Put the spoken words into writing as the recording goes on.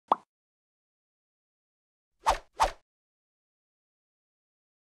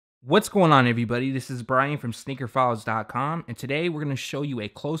What's going on, everybody? This is Brian from SneakerFiles.com, and today we're going to show you a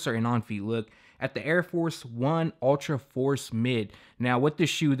closer and on-feet look at the Air Force 1 UltraForce Mid. Now, with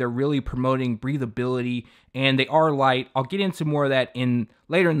this shoe, they're really promoting breathability, and they are light. I'll get into more of that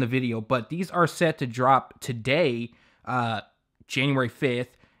later in the video, but these are set to drop today, January 5th,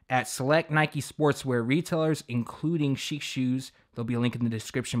 at select Nike sportswear retailers, including Chic Shoes. There'll be a link in the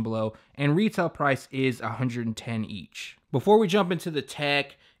description below, and retail price is $110 each. Before we jump into the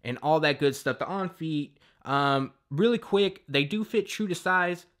tech and all that good stuff, the on feet, really quick, they do fit true to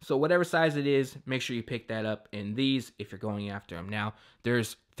size, so whatever size it is, make sure you pick that up in these if you're going after them. Now,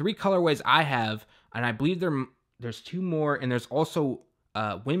 there's 3 colorways I have, and I believe there's 2 more, and there's also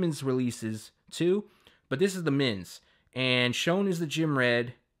women's releases too, but this is the men's, and shown is the gym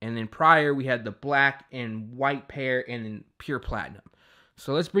red, and then prior we had the black and white pair, and then pure platinum.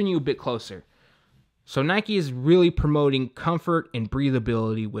 So let's bring you a bit closer. So Nike is really promoting comfort and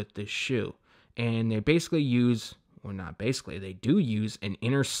breathability with this shoe. And they basically use, well, not basically, they do use an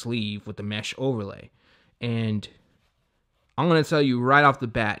inner sleeve with the mesh overlay. And I'm going to tell you right off the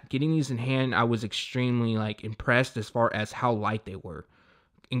bat, getting these in hand, I was extremely impressed as far as how light they were.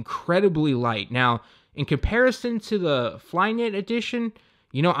 Incredibly light. Now, in comparison to the Flyknit edition,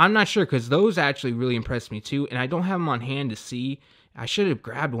 I'm not sure, because those actually really impressed me too. And I don't have them on hand to see. I should have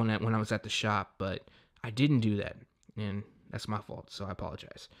grabbed one when I was at the shop, but I didn't do that, and that's my fault, so I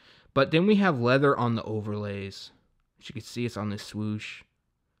apologize. But then we have leather on the overlays. As you can see, it's on this swoosh.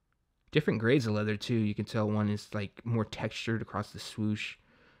 Different grades of leather, too. You can tell one is, more textured across the swoosh.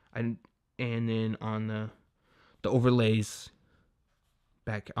 And then on the overlays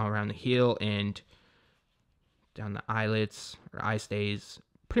back around the heel and down the eyelets or eye stays,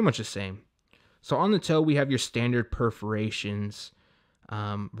 pretty much the same. So on the toe, we have your standard perforations,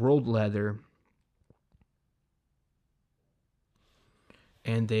 rolled leather,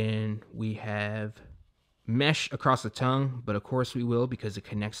 and then we have mesh across the tongue, but of course we will because it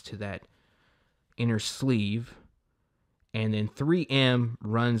connects to that inner sleeve, and then 3M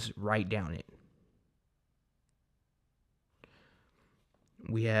runs right down it.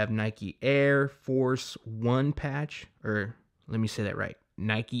 We have Nike Air Force 1 patch, or let me say that right,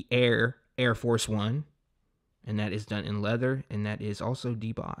 Nike Air Force 1, and that is done in leather, and that is also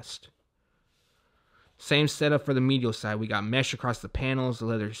debossed. Same setup for the medial side. We got mesh across the panels, the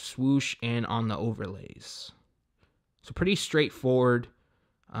leather swoosh, and on the overlays. So pretty straightforward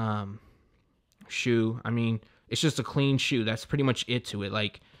shoe. I mean, it's just a clean shoe. That's pretty much it to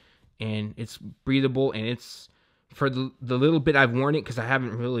it. And it's breathable, and it's, for the little bit I've worn it, because I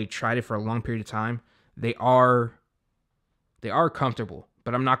haven't really tried it for a long period of time, they are comfortable.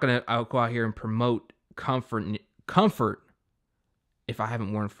 But I'm not I'll go out here and promote comfort if I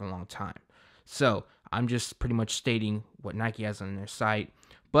haven't worn it for a long time. So I'm just pretty much stating what Nike has on their site,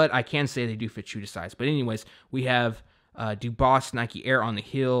 but I can say they do fit true to size. But anyways, we have debossed Nike Air on the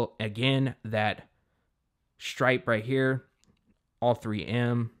heel. Again, that stripe right here, all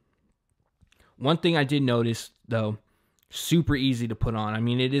 3M. One thing I did notice, though, super easy to put on. I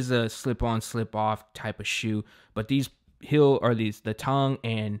mean, it is a slip-on, slip-off type of shoe, but these the tongue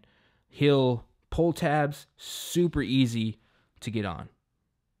and heel pull tabs, super easy to get on,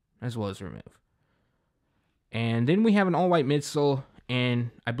 as well as remove. And then we have an all-white midsole,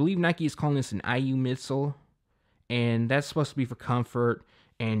 and I believe Nike is calling this an IU midsole, and that's supposed to be for comfort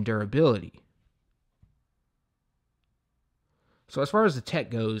and durability. So as far as the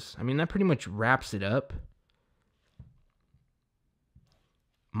tech goes, I mean, that pretty much wraps it up.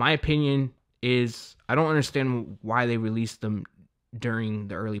 My opinion is, I don't understand why they released them during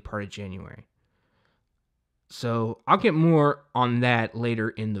the early part of January. So I'll get more on that later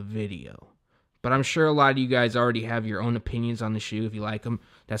in the video. But I'm sure a lot of you guys already have your own opinions on the shoe. If you like them,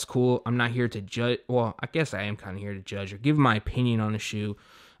 that's cool. I'm not here to judge. Well, I guess I am kind of here to judge or give my opinion on the shoe,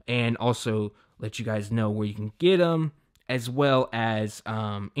 and also let you guys know where you can get them, as well as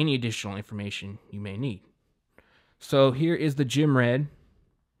any additional information you may need. So here is the gym red.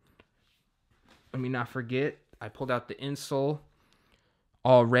 Let me not forget, I pulled out the insole,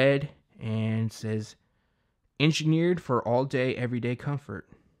 all red, and says, engineered for all day, everyday comfort.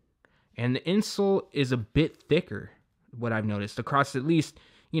 And the insole is a bit thicker, what I've noticed, across at least,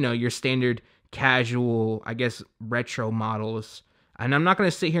 your standard casual, I guess, retro models. And I'm not going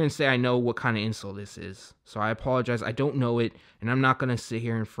to sit here and say I know what kind of insole this is. So I apologize. I don't know it, and I'm not going to sit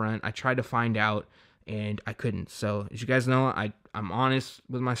here in front. I tried to find out, and I couldn't. So as you guys know, I'm honest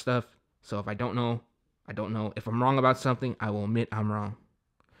with my stuff. So if I don't know, I don't know. If I'm wrong about something, I will admit I'm wrong.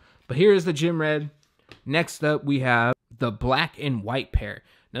 But here is the gym red. Next up, we have the black and white pair.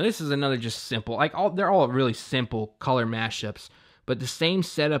 Now, this is another just simple, they're all really simple color mashups, But the same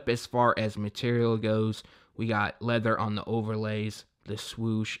setup as far as material goes. We got leather on the overlays, the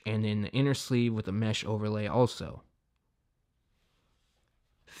swoosh, and then the inner sleeve with a mesh overlay also.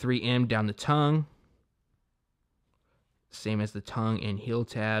 3M down the tongue. Same as the tongue and heel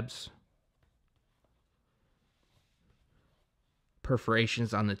tabs.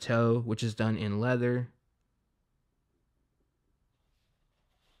 Perforations on the toe, which is done in leather.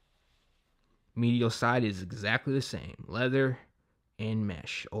 Medial side is exactly the same. Leather and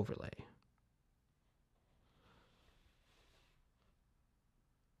mesh overlay.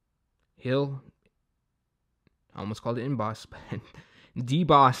 Heel, I almost called it embossed, but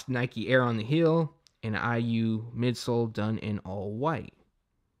debossed Nike Air on the heel, and IU midsole done in all white.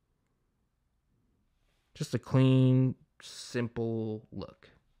 Just a clean, simple look.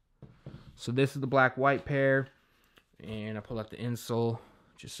 So this is the black-white pair, and I pull out the insole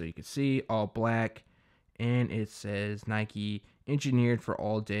just so you can see, all black, and it says Nike engineered for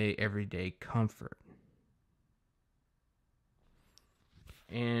all day, everyday comfort.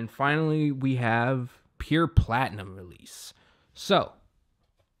 And finally, we have pure platinum release. So,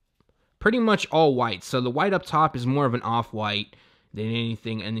 pretty much all white. So the white up top is more of an off-white than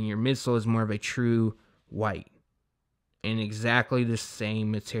anything, and then your midsole is more of a true white. And exactly the same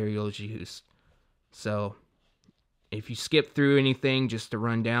materials used. So, if you skip through anything, just to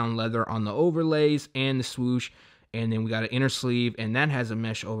run down, leather on the overlays and the swoosh, and then we got an inner sleeve, and that has a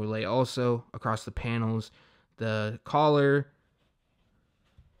mesh overlay also across the panels, the collar,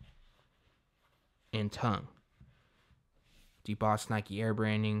 and tongue. Debossed Nike Air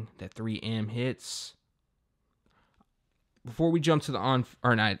branding, that 3M hits. Before we jump to the on,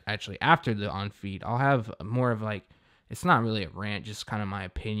 or not, actually after the on feed, I'll have more of like, it's not really a rant, just kind of my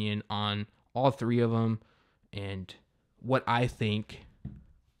opinion on all three of them and what I think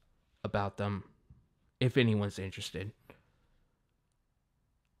about them, if anyone's interested.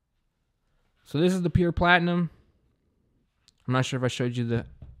 So this is the pure platinum. I'm not sure if I showed you the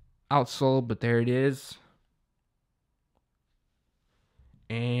outsole, but there it is.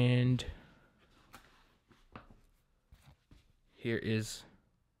 And here is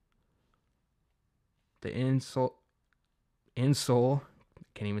the insole.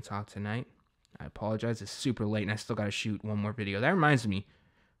 Can't even talk tonight. I apologize. It's super late and I still got to shoot one more video. That reminds me,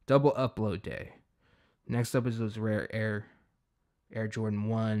 double upload day. Next up is those rare Air Jordan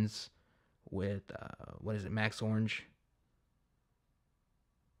 1s with, what is it, Max Orange.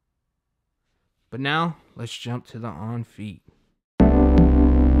 But now, let's jump to the on feet.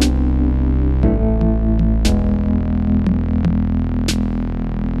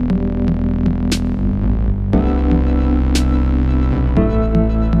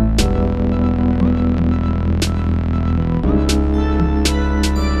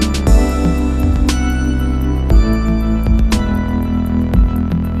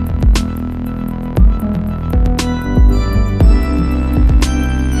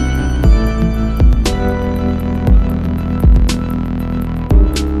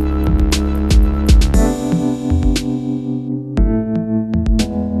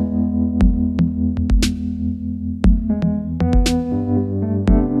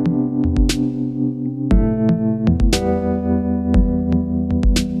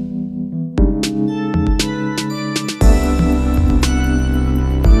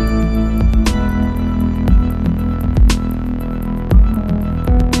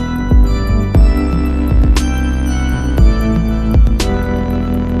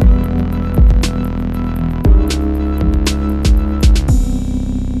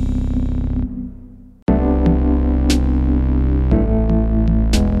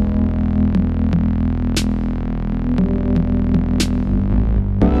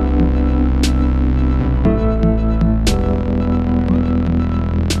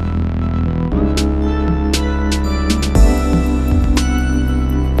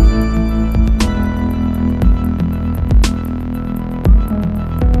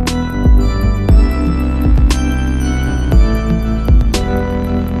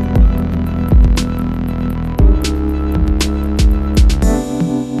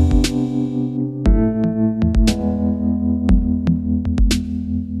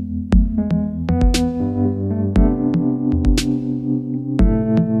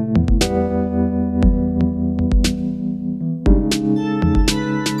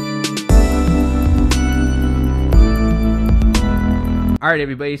 Alright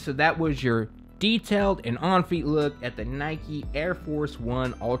everybody, so that was your detailed and on-feet look at the Nike Air Force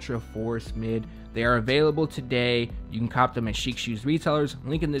 1 UltraForce Mid. They are available today. You can cop them at Chic Shoes retailers.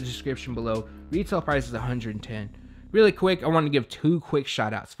 Link in the description below. Retail price is $110. Really quick, I want to give two quick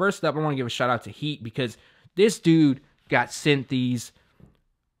shout outs. First up, I want to give a shout out to Heat because this dude got sent these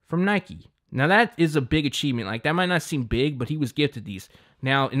from Nike. Now that is a big achievement. Like, that might not seem big, but he was gifted these.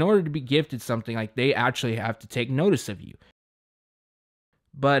 Now, in order to be gifted something, like, they actually have to take notice of you.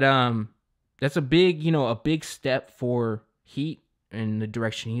 But that's a big, a big step for Heat in the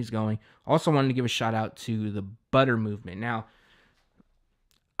direction he's going. Also wanted to give a shout out to the Butter movement. Now,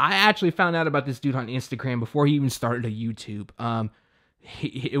 I actually found out about this dude on Instagram before he even started a YouTube.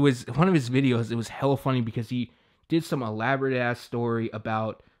 It was one of his videos. It was hella funny because he did some elaborate ass story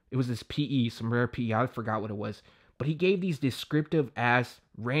about, it was this PE, some rare PE. I forgot what it was, but he gave these descriptive ass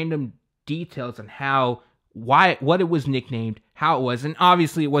random details on what it was nicknamed, how it was, and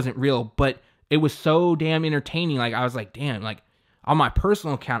obviously it wasn't real, but it was so damn entertaining. Like, I was like, damn, like, on my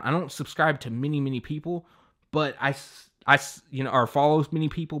personal account, I don't subscribe to many people, but I or follows many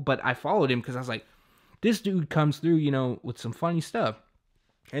people, but I followed him because I was like, this dude comes through, with some funny stuff.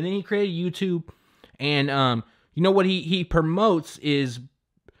 And then he created YouTube, and what he promotes is,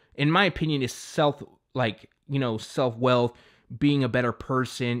 in my opinion, is self-wealth, being a better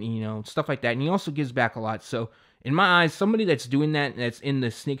person, stuff like that. And he also gives back a lot. So in my eyes, somebody that's doing that, that's in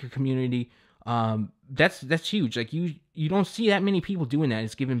the sneaker community, that's huge. Like, you don't see that many people doing that.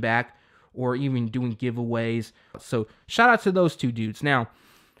 It's giving back or even doing giveaways. So shout out to those two dudes. Now,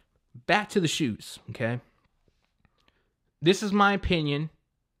 back to the shoes, okay? This is my opinion,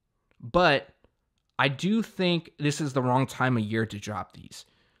 but I do think this is the wrong time of year to drop these.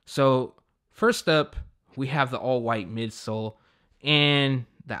 So first up, we have the all-white midsole and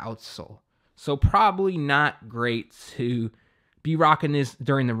the outsole. So probably not great to be rocking this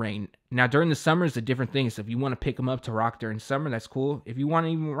during the rain. Now, during the summer is a different thing. So if you want to pick them up to rock during summer, that's cool. If you want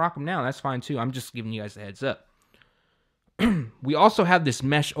to even rock them now, that's fine too. I'm just giving you guys a heads up. We also have this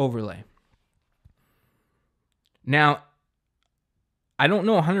mesh overlay. Now, I don't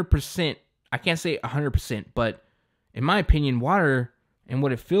know 100%. I can't say 100%, but in my opinion, water, and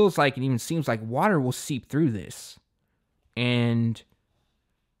what it feels like, and even seems like, water will seep through this and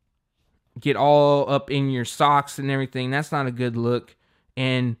get all up in your socks and everything. That's not a good look.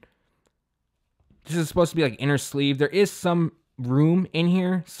 And this is supposed to be like inner sleeve. There is some room in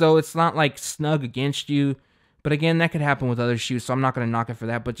here, so it's not like snug against you. But again, that could happen with other shoes, so I'm not going to knock it for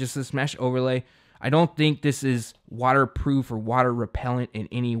that. But just this mesh overlay, I don't think this is waterproof or water repellent in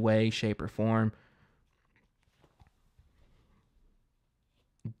any way, shape, or form.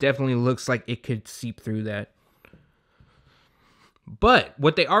 Definitely looks like it could seep through that. But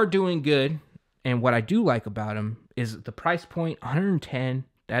what they are doing good, and what I do like about them, is the price point, $110.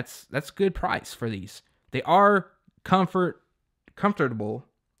 That's a good price for these. They are comfortable.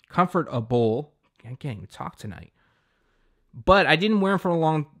 I can't even talk tonight. But I didn't wear them for a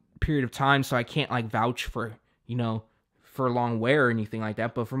long period of time, so I can't like vouch for, for long wear or anything like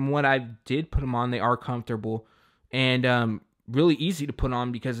that. But from what I did put them on, they are comfortable and really easy to put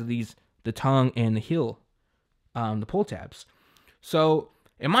on because of the tongue and the heel, the pull tabs. So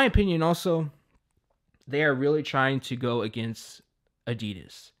in my opinion, also, they are really trying to go against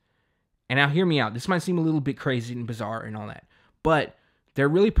Adidas. And now hear me out. This might seem a little bit crazy and bizarre and all that, but they're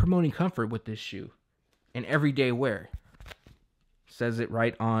really promoting comfort with this shoe and everyday wear. Says it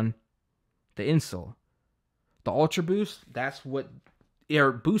right on the insole. The Ultra Boost, that's what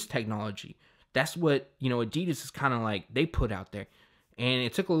Air Boost technology. That's what, Adidas is kind of like, they put out there. And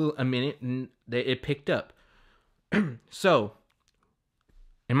it took a minute and it picked up. So,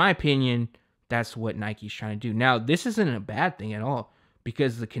 in my opinion, that's what Nike's trying to do. Now, this isn't a bad thing at all,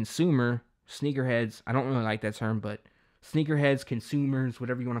 because the consumer, sneakerheads, I don't really like that term, but sneakerheads, consumers,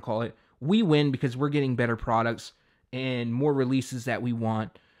 whatever you want to call it, we win because we're getting better products and more releases that we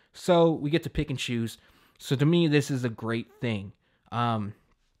want. So we get to pick and choose. So to me, this is a great thing. But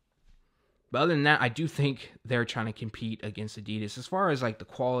other than that, I do think they're trying to compete against Adidas. As far as like the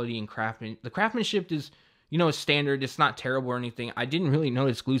quality and the craftsmanship is, a standard. It's not terrible or anything. I didn't really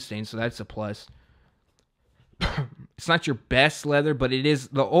notice glue stains, so that's a plus. It's not your best leather, but it is,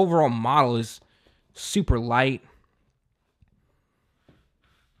 the overall model is super light.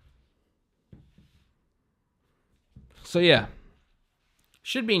 So yeah,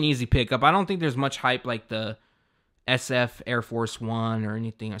 should be an easy pickup. I don't think there's much hype like the SF Air Force One or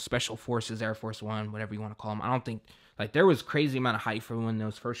anything, or Special Forces Air Force One, whatever you want to call them. I don't think, like, there was crazy amount of hype for when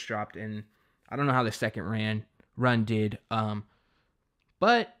those first dropped, and I don't know how the second run did.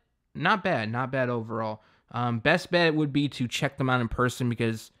 But not bad overall. Best bet would be to check them out in person,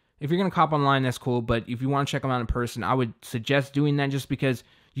 because if you're gonna cop online, that's cool. But if you want to check them out in person, I would suggest doing that, just because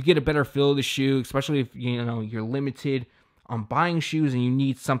you get a better feel of the shoe, especially if you're limited on buying shoes and you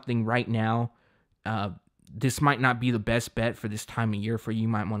need something right now. This might not be the best bet for this time of year for you. You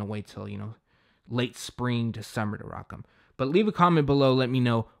might want to wait till late spring to summer to rock them. But leave a comment below. Let me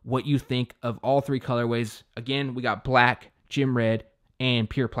know what you think of all three colorways. Again, we got black, gym red, and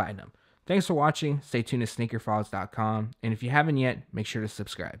pure platinum. Thanks for watching. Stay tuned to SneakerFiles.com. And if you haven't yet, make sure to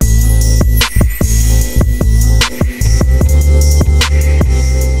subscribe.